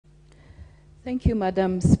Thank you,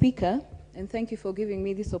 Madam Speaker, and thank you for giving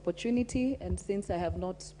me this opportunity. And since I have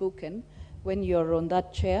not spoken when you're on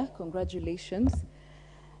that chair, congratulations.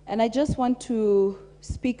 And I just want to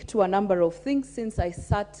speak to a number of things since I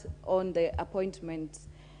sat on the Appointments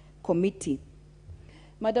Committee.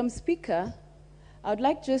 Madam Speaker, I would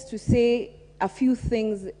like just to say a few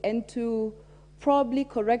things and to probably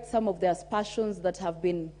correct some of the aspersions that have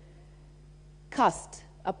been cast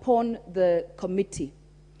upon the committee.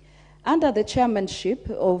 Under the chairmanship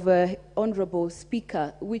of Honorable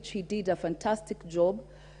Speaker, which he did a fantastic job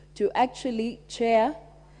to actually chair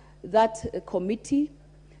that committee,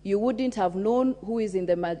 you wouldn't have known who is in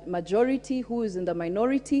the majority, who is in the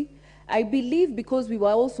minority. I believe because we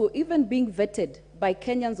were also even being vetted by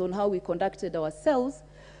Kenyans on how we conducted ourselves,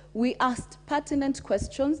 we asked pertinent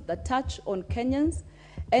questions that touch on Kenyans,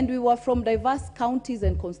 and we were from diverse counties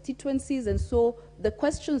and constituencies, and so the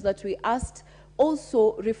questions that we asked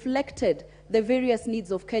also reflected the various needs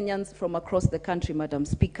of Kenyans from across the country, Madam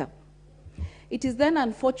Speaker. It is then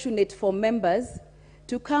unfortunate for members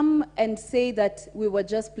to come and say that we were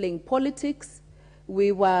just playing politics,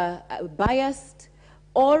 we were biased,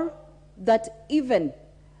 or that even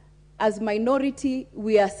as minority,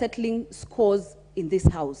 we are settling scores in this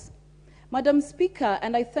House. Madam Speaker,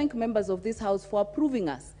 and I thank members of this House for approving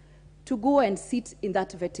us to go and sit in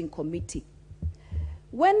that vetting committee.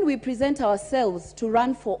 When we present ourselves to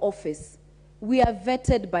run for office, we are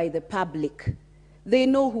vetted by the public. They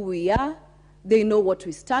know who we are, they know what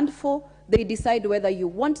we stand for, they decide whether you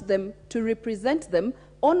want them to represent them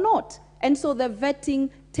or not. And so the vetting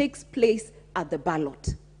takes place at the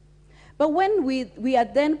ballot. But when we are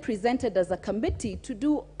then presented as a committee to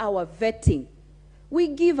do our vetting, we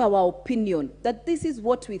give our opinion that this is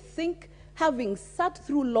what we think, having sat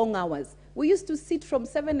through long hours. We used to sit from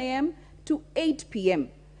 7 a.m. to 8 p.m.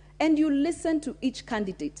 and you listen to each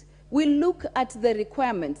candidate. We look at the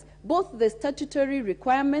requirements, both the statutory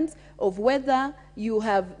requirements of whether you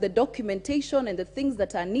have the documentation and the things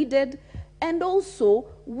that are needed, and also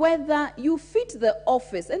whether you fit the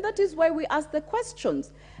office. And that is why we ask the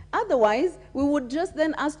questions. Otherwise, we would just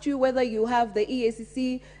then ask you whether you have the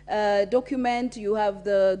EACC document, you have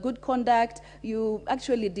the good conduct,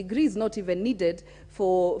 actually degree is not even needed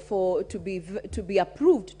to be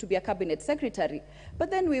approved to be a cabinet secretary.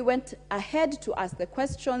 But then we went ahead to ask the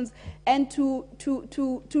questions and to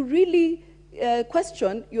really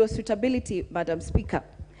question your suitability, Madam Speaker.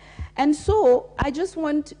 And so I just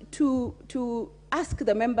want to ask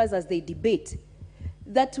the members as they debate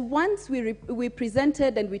that once we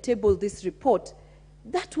presented and we tabled this report,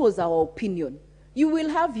 that was our opinion. You will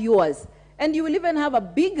have yours, and you will even have a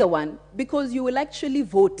bigger one because you will actually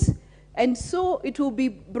vote. And so it will be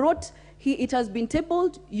brought, it has been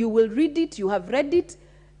tabled, you will read it, you have read it.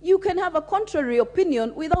 You can have a contrary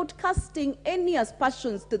opinion without casting any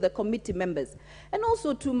aspersions to the committee members. And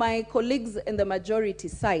also to my colleagues in the majority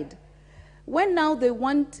side. When now they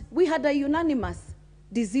want, we had a unanimous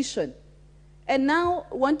decision. And now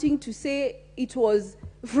wanting to say it was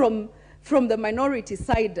from the minority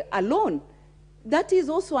side alone, that is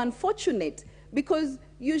also unfortunate because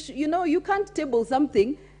you can't table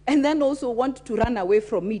something and then also want to run away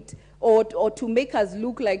from it or to make us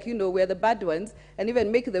look like, we're the bad ones and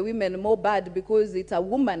even make the women more bad because it's a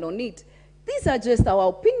woman on it. These are just our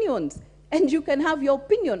opinions and you can have your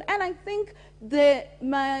opinion. And I think the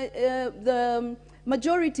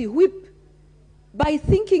majority whip, by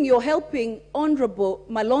thinking you're helping Honorable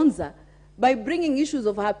Malonza, by bringing issues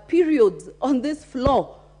of her periods on this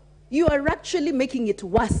floor, you are actually making it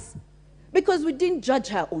worse because we didn't judge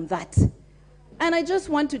her on that. And I just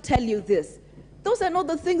want to tell you this. Those are not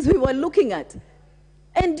the things we were looking at.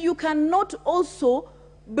 And you cannot also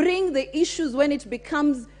bring the issues when it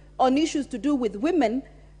becomes on issues to do with women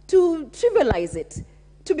to trivialize it,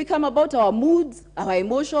 to become about our moods, our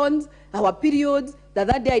emotions, our periods,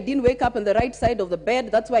 that day I didn't wake up on the right side of the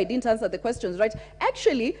bed, that's why I didn't answer the questions right.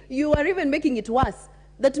 Actually, you are even making it worse.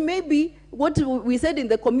 That maybe what we said in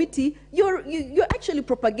the committee, you're actually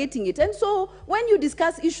propagating it. And so when you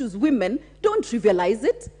discuss issues women, don't trivialize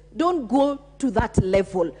it. Don't go to that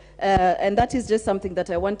level. And that is just something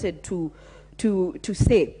that I wanted to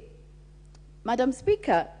say. Madam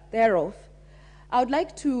Speaker, thereof, I would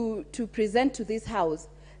like to present to this House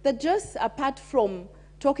that just apart from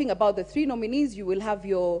talking about the three nominees, you will have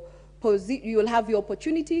your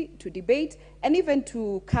opportunity to debate and even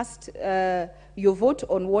to cast your vote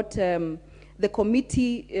on what the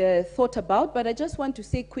committee thought about. But I just want to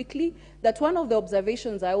say quickly that one of the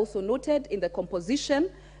observations I also noted in the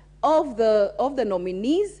composition of the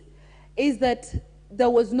nominees is that there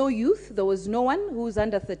was no youth, there was no one who's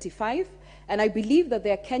under 35, And I believe that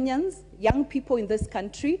there are Kenyans, young people in this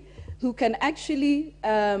country, who can actually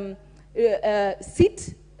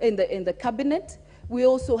sit in the cabinet. We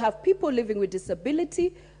also have people living with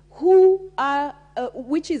disability who are,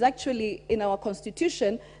 which is actually in our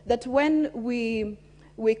constitution, that when we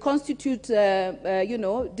constitute,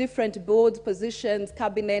 different boards, positions,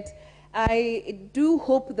 cabinet, I do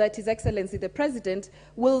hope that His Excellency the President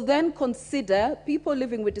will then consider people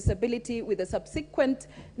living with disability with the subsequent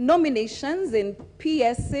nominations in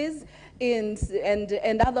PSs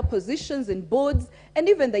and other positions in boards, and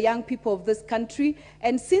even the young people of this country.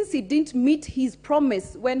 And since he didn't meet his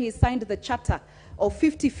promise when he signed the charter of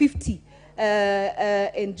 50-50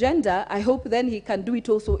 in gender, I hope then he can do it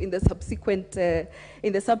also in the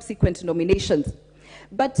subsequent nominations.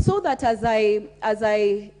 But so that as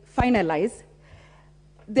I finalize,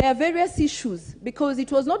 there are various issues, because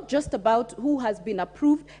it was not just about who has been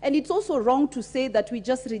approved, and it's also wrong to say that we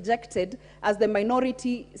just rejected as the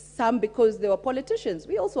minority some because they were politicians.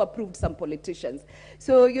 We also approved some politicians.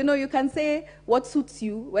 So, you can say what suits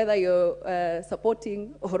you, whether you're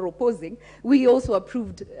supporting or opposing. We also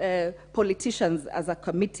approved politicians as a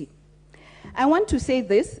committee. I want to say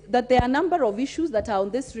this, that there are a number of issues that are on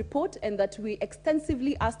this report and that we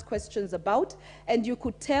extensively asked questions about, and you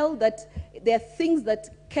could tell that there are things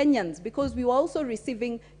that Kenyans, because we were also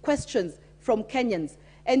receiving questions from Kenyans,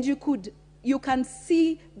 and you can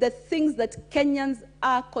see the things that Kenyans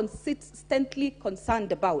are consistently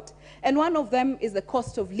concerned about. And one of them is the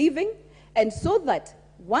cost of living, and so that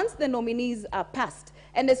once the nominees are passed,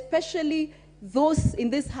 and especially those in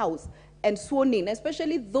this house, and sworn in,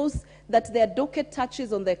 especially those that their docket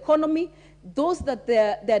touches on the economy, those that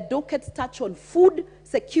their dockets touch on food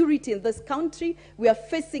security in this country. We are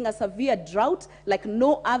facing a severe drought like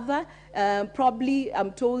no other. Probably,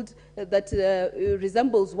 I'm told, that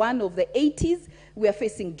resembles one of the 80s. We are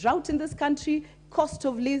facing drought in this country, cost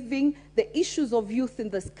of living, the issues of youth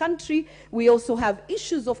in this country. We also have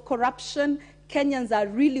issues of corruption. Kenyans are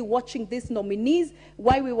really watching these nominees.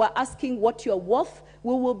 Why we were asking what you're worth.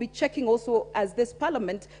 We will be checking also as this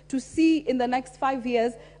parliament to see in the next 5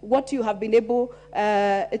 years what you have been able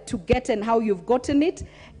to get and how you've gotten it.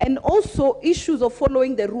 And also issues of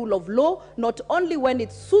following the rule of law, not only when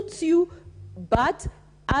it suits you, but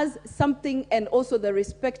as something, and also the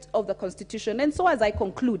respect of the Constitution. And so as I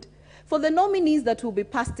conclude, for the nominees that will be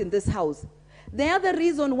passed in this house, the other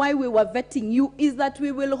reason why we were vetting you is that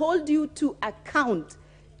we will hold you to account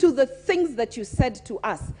to the things that you said to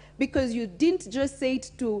us, because you didn't just say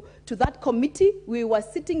it to that committee. We were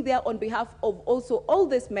sitting there on behalf of also all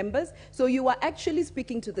these members. So you were actually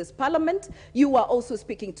speaking to this parliament, you were also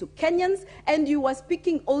speaking to Kenyans, and you were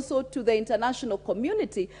speaking also to the international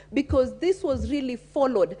community, because this was really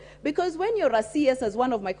followed. Because when you're a CS, as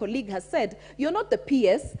one of my colleagues has said, you're not the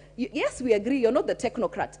PS. Yes, we agree, you're not the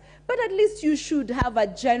technocrat, but at least you should have a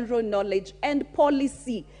general knowledge and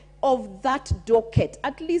policy of that docket.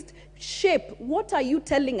 At least shape, what are you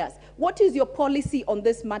telling us? What is your policy on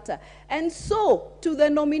this matter? And so, to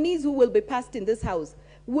the nominees who will be passed in this house,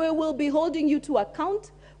 we will be holding you to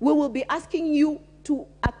account. We will be asking you to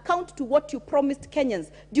account to what you promised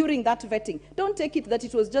Kenyans during that vetting. Don't take it that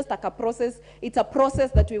it was just like a process. It's a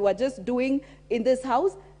process that we were just doing in this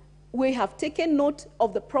house. We have taken note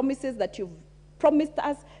of the promises that you've promised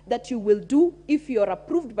us that you will do. If you're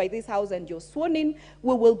approved by this house and you're sworn in,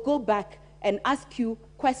 we will go back and ask you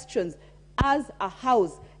questions as a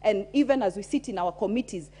house, and even as we sit in our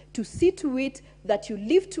committees, to see to it that you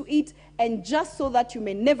live to it, and just so that you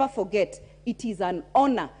may never forget, it is an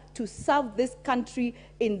honor to serve this country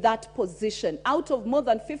in that position. Out of more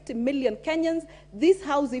than 50 million Kenyans, this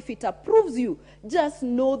house, if it approves you, just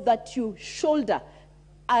know that you shoulder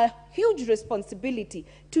a huge responsibility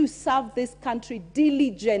to serve this country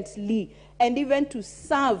diligently, and even to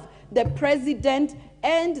serve the president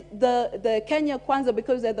and the Kenya Kwanza,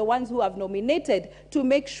 because they're the ones who have nominated, to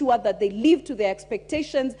make sure that they live to their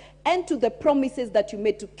expectations and to the promises that you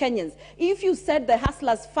made to Kenyans. If you said the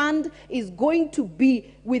Hustlers Fund is going to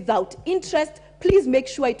be without interest, please make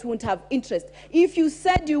sure it won't have interest. If you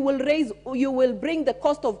said you will bring the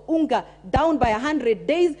cost of unga down by 100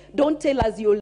 days, don't tell us you'll